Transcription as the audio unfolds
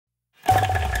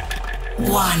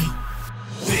1.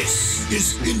 This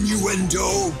is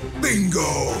Innuendo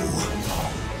Bingo.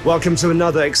 Welcome to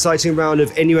another exciting round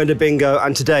of Innuendo Bingo,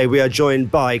 and today we are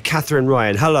joined by Katherine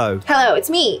Ryan. Hello. Hello, it's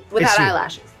me without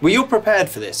eyelashes. Well, you're prepared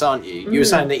for this, aren't you? You were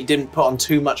saying that you didn't put on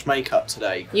too much makeup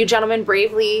today. You gentlemen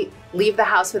bravely leave the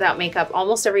house without makeup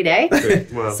almost every day,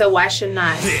 Well, so why shouldn't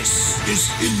I? This is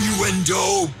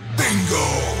Innuendo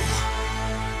Bingo.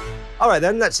 all right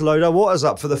then, let's load our waters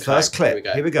up for the first clip.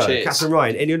 Here we go. Cheers. Katherine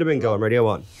Ryan, Innuendo Bingo on Radio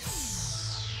 1.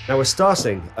 Now we're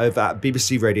starting over at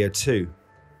BBC Radio 2.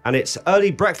 And it's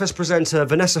early breakfast presenter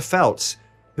Vanessa Feltz,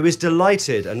 who is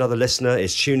delighted another listener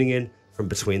is tuning in from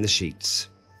between the sheets.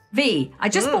 V, I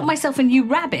just bought myself a new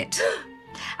rabbit,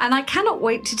 and I cannot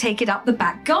wait to take it up the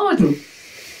back garden.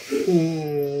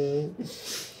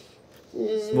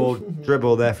 Small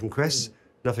dribble there from Chris.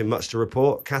 Nothing much to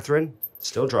report. Katherine,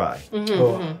 still dry.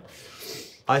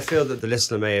 I feel that the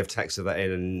listener may have texted that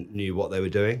in and knew what they were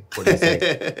doing. What do you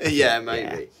think? Yeah,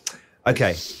 maybe.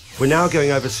 Okay, we're now going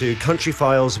over to Country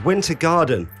Files' Winter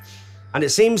Garden. And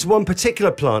it seems one particular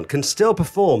plant can still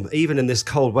perform even in this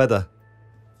cold weather.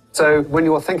 So when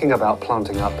you're thinking about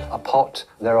planting up a pot,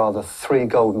 there are the 3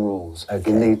 golden rules. Okay.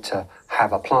 You need to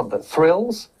have a plant that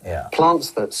thrills,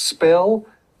 plants that spill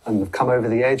and have come over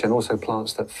the edge, and also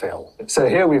plants that fill. So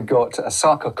here we've got a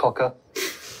sarcococca.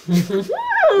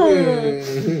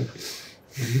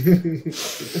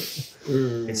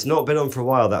 It's not been on for a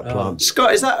while, that plant.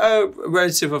 Scott, is that a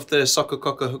relative of the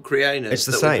Sarcococca hucrianus It's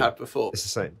the that same. we've had before? It's the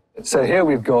same. So here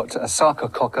we've got a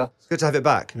sarcococca. It's good to have it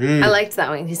back. I liked that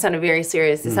one. He sounded very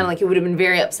serious. He sounded like he would have been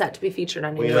very upset to be featured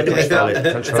on Innuendo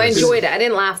Bingo. So I enjoyed it. I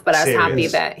didn't laugh, but I was happy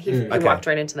that he walked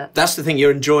right into that. That's the thing,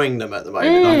 you're enjoying them at the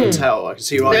moment. I can tell. I can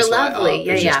see your eyes They're light lovely.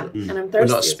 up. Yeah. And I'm thirsty. We're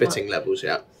not as spitting well. levels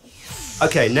yet.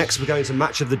 Okay, next we're going to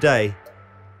Match of the Day.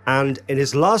 And in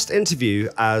his last interview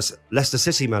as Leicester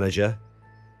City manager,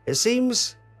 it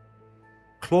seems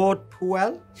Claude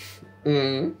Puel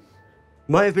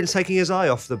might have been taking his eye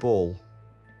off the ball.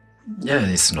 Yeah,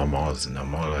 it's normal. It's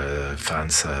normal.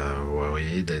 Fans are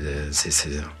worried. I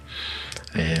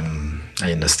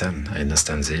understand. I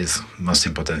understand this. Most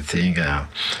important thing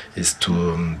is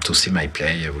to see my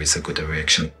play with a good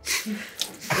reaction.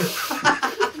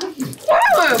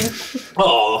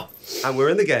 Oh, And we're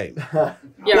in the game.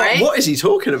 You all right? what is he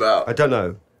talking about? I don't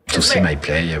know. To see my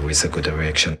play with a good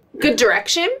reaction. Good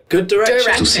direction? Good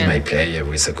direction. To see my play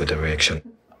with a good reaction.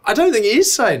 I don't think he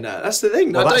is saying that. That's the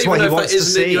thing. Well, I that's don't what even he know if wants that to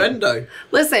is an see. innuendo.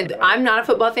 Listen, I'm not a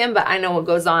football fan, but I know what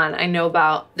goes on. I know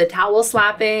about the towel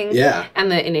slapping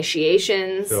and the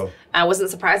initiations. Sure. I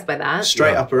wasn't surprised by that.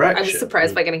 Straight up I erection. was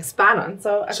surprised by getting spat on,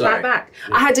 so I Sorry. spat back.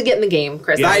 I had to get in the game,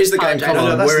 Chris. That I is the game. apologize. Come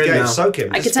No, on, that's we're the in game. now. Soak him.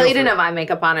 I Just could tell go you for didn't it. have eye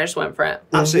makeup on. I just went for it.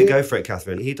 Absolutely go for it,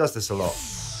 Katherine. He does this a lot.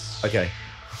 Okay,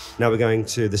 now we're going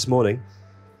to This Morning.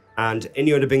 And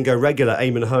Innuendo Bingo regular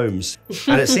Eamon Holmes.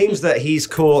 And it seems that he's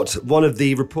caught one of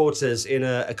the reporters in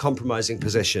a compromising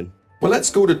position. Well, let's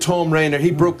go to Tom Rayner.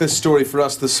 He broke this story for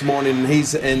us this morning, and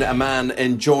he's in Amman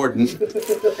in Jordan.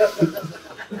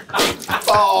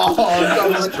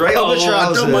 Oh, Straight on the I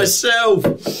trousers. done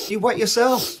myself. You wet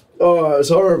yourself. Oh, it was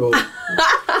horrible.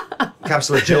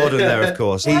 Capital of Jordan there, of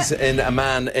course. He's in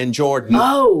Amman in Jordan.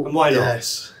 Oh, And why not?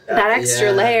 Yes. that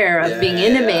extra layer of being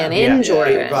in a man in Yeah,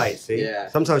 Jordan. right, see? Yeah.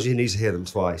 Sometimes you need to hear them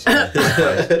twice.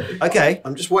 Okay,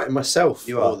 I'm just wetting myself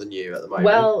You more are. than you at the moment.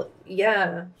 Well,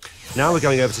 yeah. now we're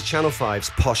going over to Channel 5's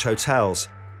Posh Hotels.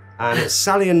 And it's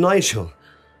Sally and Nigel.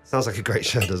 Sounds like a great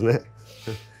show, doesn't it?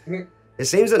 It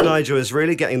seems that Nigel is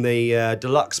really getting the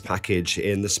deluxe package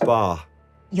in the spa.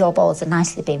 Your balls are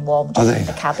nicely being warmed Are up they? in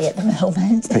the cabbie at the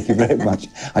moment. Thank you very much.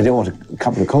 I don't want a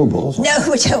couple of cold balls. No,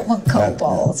 we don't want cold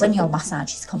balls. When your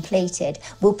massage is completed,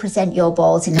 we'll present your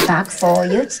balls in a bag for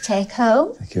you to take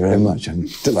home. Thank you very much. I'm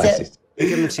delighted. They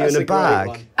give them to you in a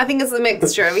bag. I think it's a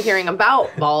mixture of hearing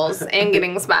about balls and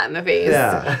getting spat in the face.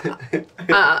 Yeah.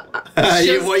 what are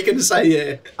you going to say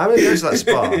here? I'm going to go to that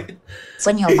spa.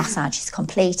 When your massage is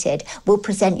completed, we'll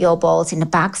present your balls in a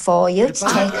bag for you to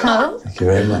take home. Thank you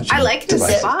very much. I I'm like the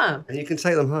delighted. spa. And you can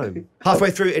take them home. Halfway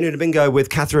through Innuendo Bingo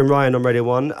with Katherine Ryan on Radio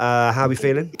 1. How are we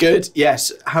feeling? Good,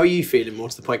 yes. How are you feeling, more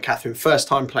to the point, Katherine? First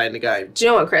time playing the game. Do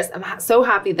you know what, Chris? I'm so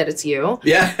happy that it's you.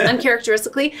 Yeah.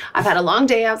 Uncharacteristically, I've had a long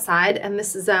day outside, and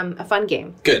this is a fun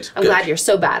game. Good. I'm glad you're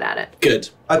so bad at it. Good.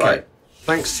 Okay. Right.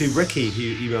 Thanks to Ricky,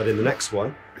 who emailed in the next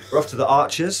one. We're off to the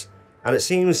Archers. And it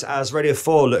seems as Radio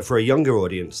 4 look for a younger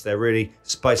audience, they're really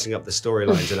spicing up the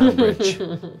storylines in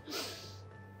Ambridge.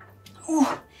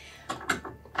 Oh,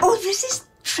 this is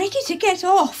tricky to get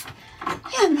off. Yeah,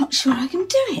 I'm not sure I can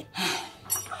do it.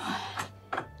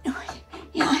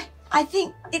 Yeah, I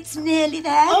think it's nearly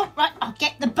there. Oh, right, I'll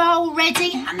get the bowl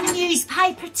ready and the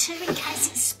newspaper too in case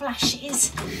it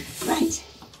splashes. Right.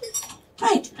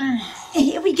 Right.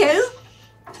 Here we go.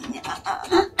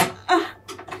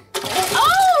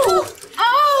 Oh!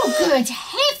 Oh, good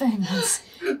heavens!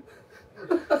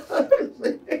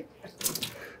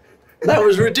 That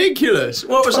was ridiculous.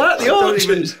 What was that? The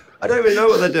archers? I don't even know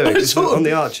what they're doing. Just on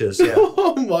the archers, yeah.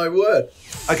 Oh, my word.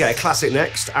 Okay, a classic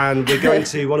next, and we're going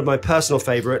to one of my personal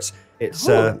favourites.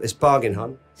 It's Bargain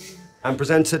Hunt. And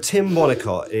presenter Tim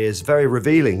Wanacott is very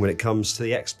revealing when it comes to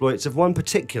the exploits of one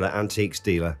particular antiques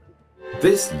dealer.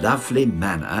 This lovely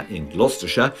manor in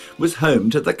Gloucestershire was home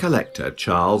to the collector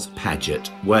Charles Paget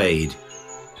Wade.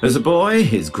 As a boy,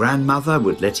 his grandmother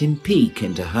would let him peek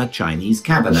into her Chinese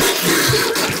cabinet.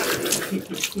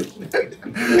 Such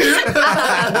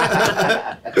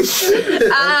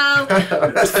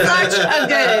a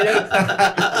good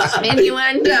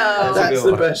innuendo. That's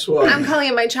the best one. I'm calling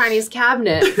it my Chinese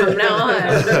cabinet from now on.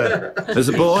 As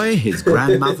a boy, his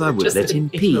grandmother would let him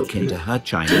peek into her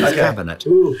Chinese cabinet.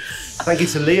 Ooh. Thank you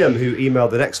to Liam, who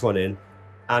emailed the next one in.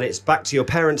 And it's back to your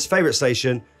parents' favourite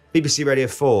station, BBC Radio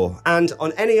 4. And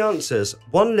on any answers,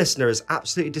 one listener is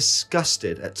absolutely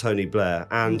disgusted at Tony Blair,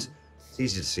 and it's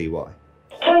easy to see why.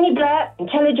 Tony Blair,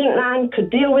 intelligent man,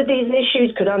 could deal with these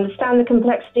issues, could understand the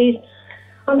complexities.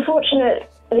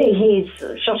 Unfortunately, he's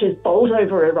shot his balls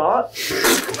over Iraq.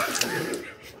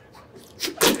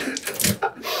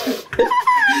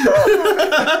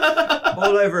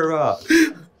 All over Iraq.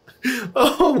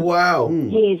 Oh, wow.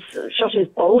 He's shot his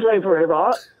balls over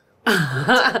Iraq. Do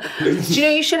you know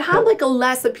you should have like a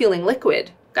less appealing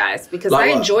liquid, guys, because Like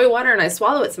I what? enjoy water and I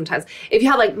swallow it sometimes. If you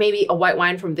had like maybe a white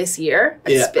wine from this year,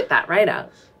 I'd spit that right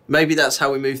out. Maybe that's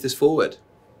how we move this forward.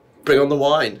 Bring on the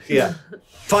wine. Yeah.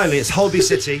 Finally, it's Holby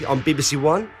City on BBC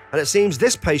One, and it seems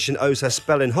this patient owes her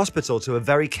spell in hospital to a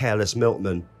very careless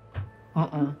milkman.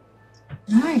 Right,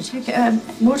 okay.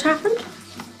 What happened?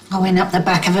 I went up the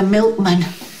back of a milkman.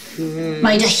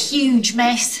 Made a huge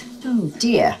mess. Oh,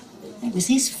 dear. It was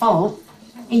his fault.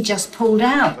 He just pulled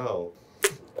out. Oh.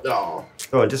 Oh.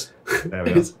 Go on, just... There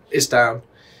we go. It's down.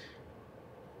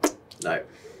 No.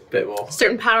 Bit more.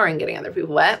 Certain power in getting other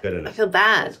people wet. Good enough. I feel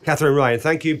bad. Katherine Ryan,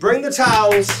 thank you. Bring the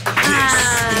towels. Thank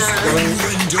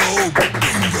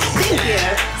you.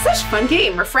 Such a fun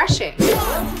game. Refreshing.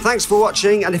 Thanks for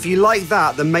watching, and if you like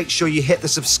that, then make sure you hit the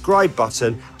subscribe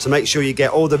button to make sure you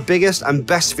get all the biggest and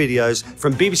best videos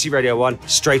from BBC Radio 1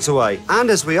 straight away. And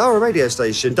as we are a radio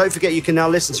station, don't forget you can now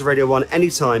listen to Radio 1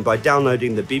 anytime by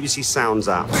downloading the BBC Sounds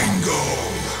app. Bingo!